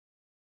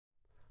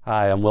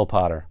Hi, I'm Will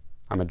Potter.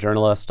 I'm a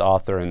journalist,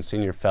 author, and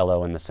senior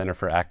fellow in the Center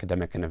for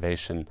Academic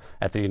Innovation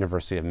at the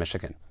University of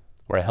Michigan,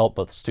 where I help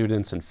both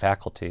students and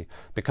faculty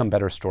become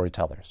better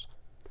storytellers.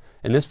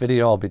 In this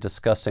video, I'll be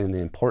discussing the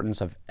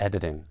importance of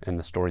editing in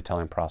the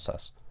storytelling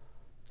process.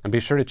 And be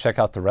sure to check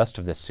out the rest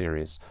of this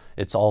series,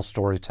 It's All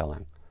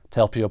Storytelling, to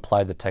help you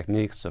apply the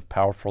techniques of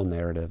powerful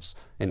narratives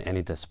in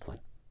any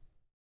discipline.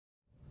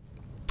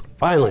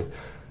 Finally,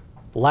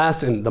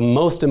 last and the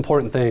most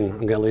important thing I'm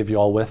going to leave you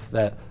all with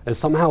that is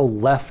somehow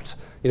left.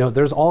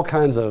 There's all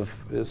kinds of,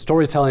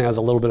 storytelling has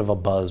a little bit of a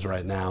buzz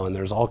right now, and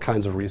there's all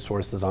kinds of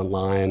resources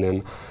online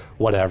and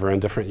whatever in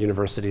different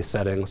university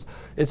settings.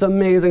 It's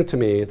amazing to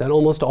me that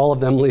almost all of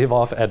them leave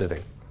off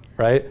editing,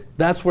 right?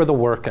 That's where the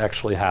work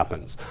actually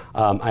happens.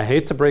 I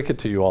hate to break it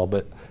to you all,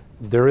 but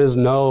there is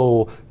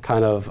no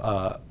kind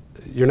of,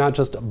 you're not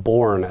just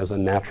born as a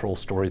natural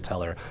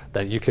storyteller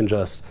that you can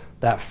just,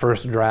 that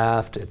first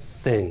draft, it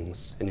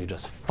sings, and you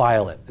just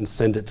file it and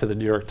send it to the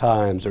New York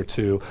Times or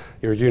to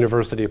your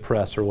university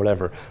press or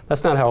whatever.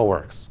 That's not how it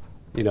works.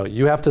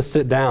 You have to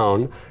sit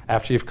down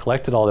after you've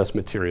collected all this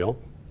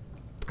material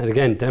and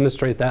again,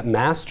 demonstrate that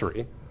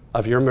mastery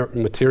of your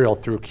material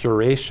through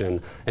curation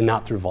and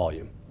not through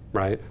volume,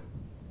 right?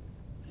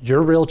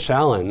 Your real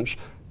challenge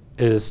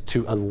is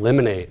to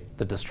eliminate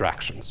the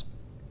distractions.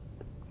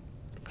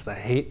 Because I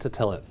hate to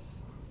tell it,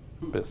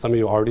 but some of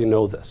you already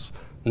know this.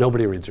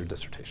 Nobody reads your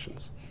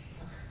dissertations.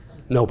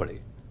 Nobody.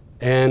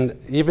 And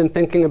even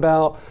thinking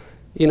about,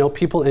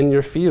 people in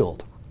your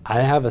field.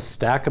 I have a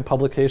stack of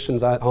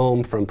publications at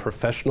home from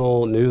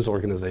professional news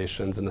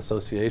organizations and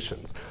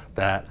associations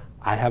that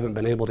I haven't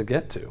been able to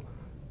get to.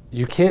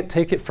 You can't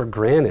take it for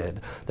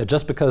granted that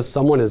just because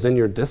someone is in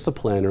your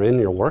discipline or in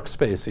your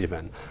workspace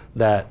even,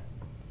 that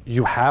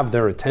you have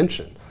their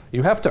attention.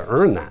 You have to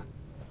earn that.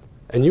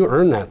 And you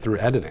earn that through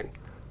editing.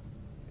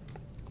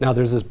 Now,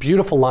 there's this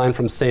beautiful line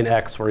from Saint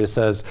X where he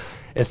says,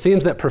 "It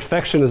seems that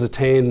perfection is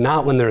attained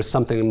not when there is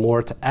something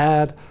more to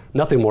add,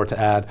 nothing more to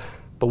add,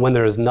 but when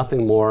there is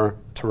nothing more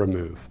to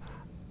remove."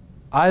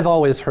 I've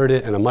always heard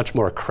it in a much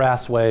more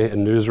crass way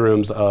in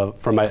newsrooms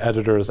from my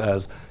editors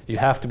as, "You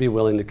have to be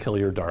willing to kill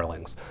your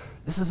darlings."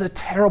 This is a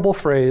terrible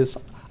phrase.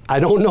 I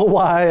don't know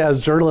why,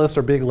 as journalists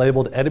are being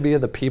labeled enemy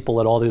of the people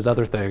and all these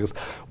other things,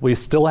 we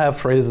still have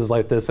phrases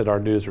like this in our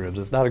newsrooms.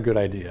 It's not a good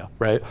idea,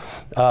 right?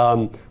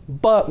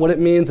 But what it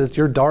means is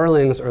your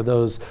darlings are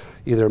those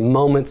either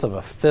moments of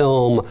a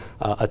film,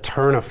 a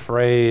turn of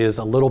phrase,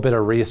 a little bit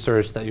of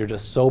research that you're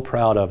just so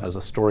proud of as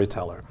a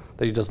storyteller,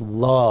 that you just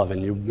love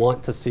and you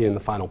want to see in the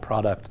final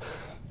product.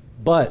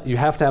 But you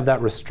have to have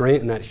that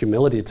restraint and that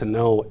humility to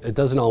know it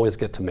doesn't always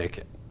get to make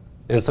it.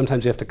 And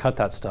sometimes you have to cut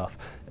that stuff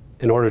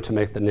in order to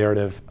make the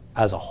narrative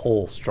as a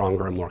whole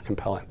stronger and more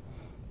compelling.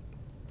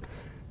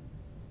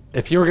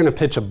 If you're going to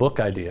pitch a book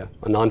idea,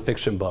 a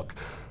nonfiction book,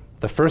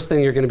 the first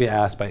thing you're going to be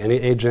asked by any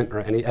agent or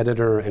any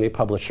editor or any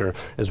publisher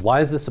is, why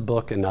is this a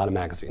book and not a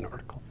magazine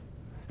article?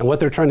 And what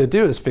they're trying to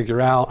do is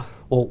figure out,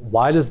 well,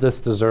 why does this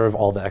deserve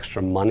all the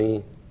extra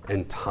money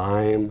and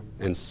time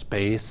and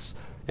space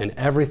and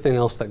everything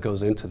else that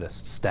goes into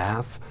this,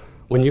 staff,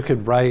 when you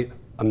could write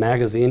a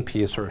magazine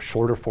piece or a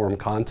shorter form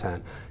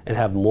content and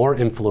have more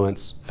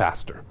influence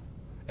faster?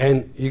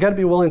 And you got to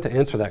be willing to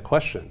answer that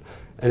question.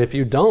 And if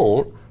you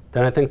don't,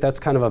 then I think that's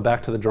kind of a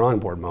back to the drawing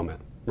board moment,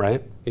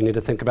 right? You need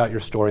to think about your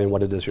story and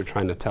what it is you're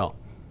trying to tell.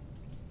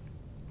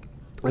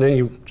 And then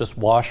you just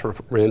wash,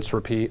 rinse,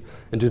 repeat,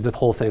 and do the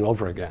whole thing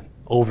over again,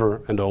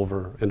 over and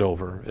over and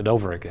over and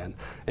over again,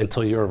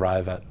 until you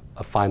arrive at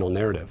a final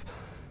narrative.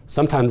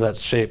 Sometimes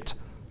that's shaped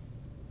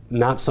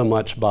not so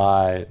much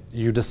by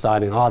you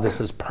deciding, oh, this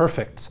is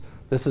perfect,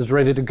 this is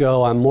ready to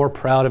go, I'm more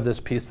proud of this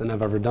piece than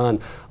I've ever done.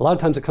 A lot of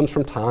times it comes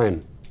from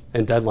time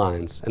and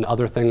deadlines and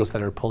other things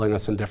that are pulling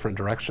us in different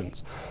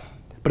directions.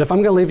 But if I'm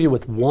going to leave you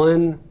with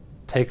one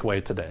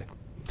takeaway today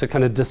to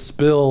kind of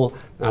dispel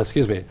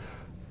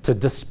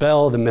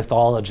the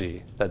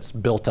mythology that's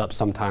built up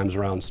sometimes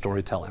around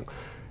storytelling,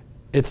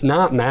 it's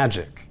not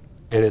magic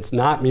and it's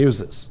not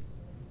muses.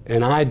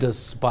 And I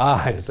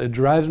despise, it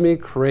drives me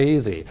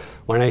crazy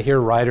when I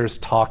hear writers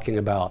talking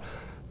about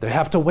they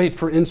have to wait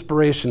for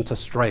inspiration to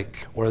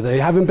strike, or they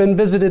haven't been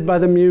visited by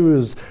the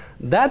muse.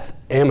 That's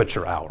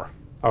amateur hour,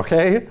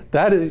 okay?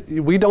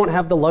 We don't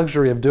have the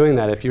luxury of doing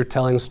that if you're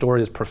telling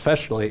stories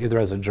professionally, either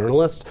as a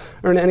journalist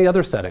or in any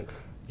other setting.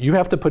 You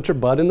have to put your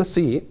butt in the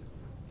seat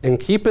and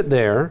keep it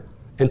there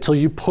until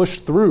you push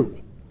through.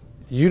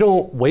 You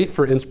don't wait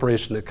for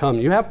inspiration to come,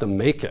 you have to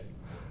make it.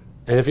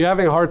 And if you're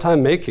having a hard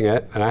time making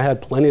it, and I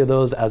had plenty of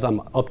those as I'm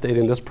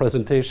updating this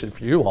presentation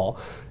for you all,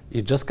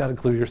 you just got to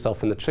glue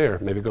yourself in the chair.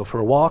 Maybe go for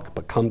a walk,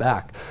 but come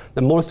back.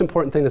 The most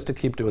important thing is to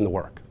keep doing the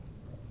work,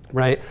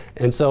 right?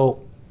 And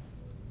so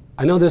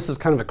I know this is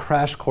kind of a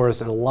crash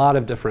course in a lot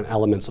of different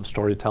elements of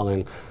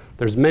storytelling.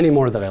 There's many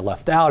more that I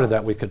left out or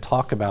that we could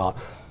talk about.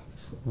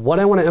 What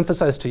I want to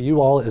emphasize to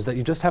you all is that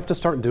you just have to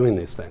start doing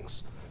these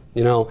things.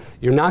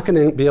 You're not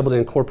going to be able to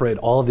incorporate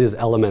all of these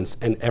elements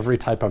in every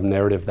type of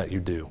narrative that you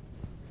do.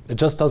 It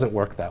just doesn't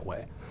work that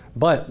way.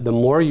 But the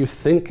more you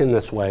think in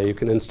this way, you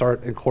can then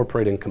start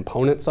incorporating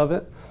components of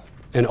it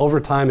And over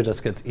time, it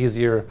just gets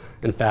easier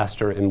and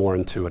faster and more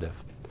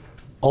intuitive.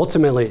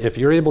 Ultimately, if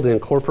you're able to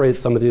incorporate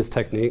some of these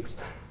techniques,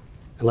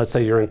 and let's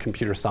say you're in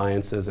computer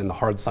sciences and the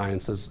hard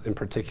sciences in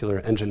particular,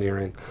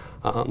 engineering,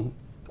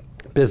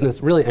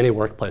 business, really any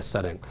workplace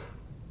setting,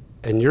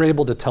 and you're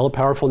able to tell a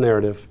powerful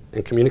narrative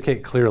and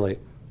communicate clearly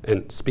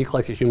and speak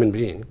like a human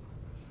being,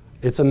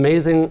 it's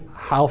amazing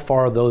how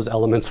far those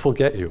elements will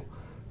get you,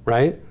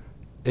 right?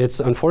 It's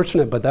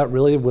unfortunate, but that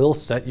really will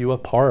set you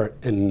apart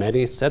in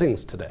many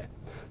settings today.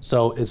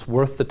 So it's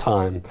worth the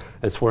time,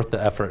 it's worth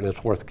the effort, and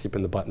it's worth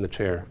keeping the butt in the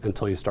chair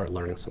until you start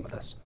learning some of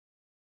this.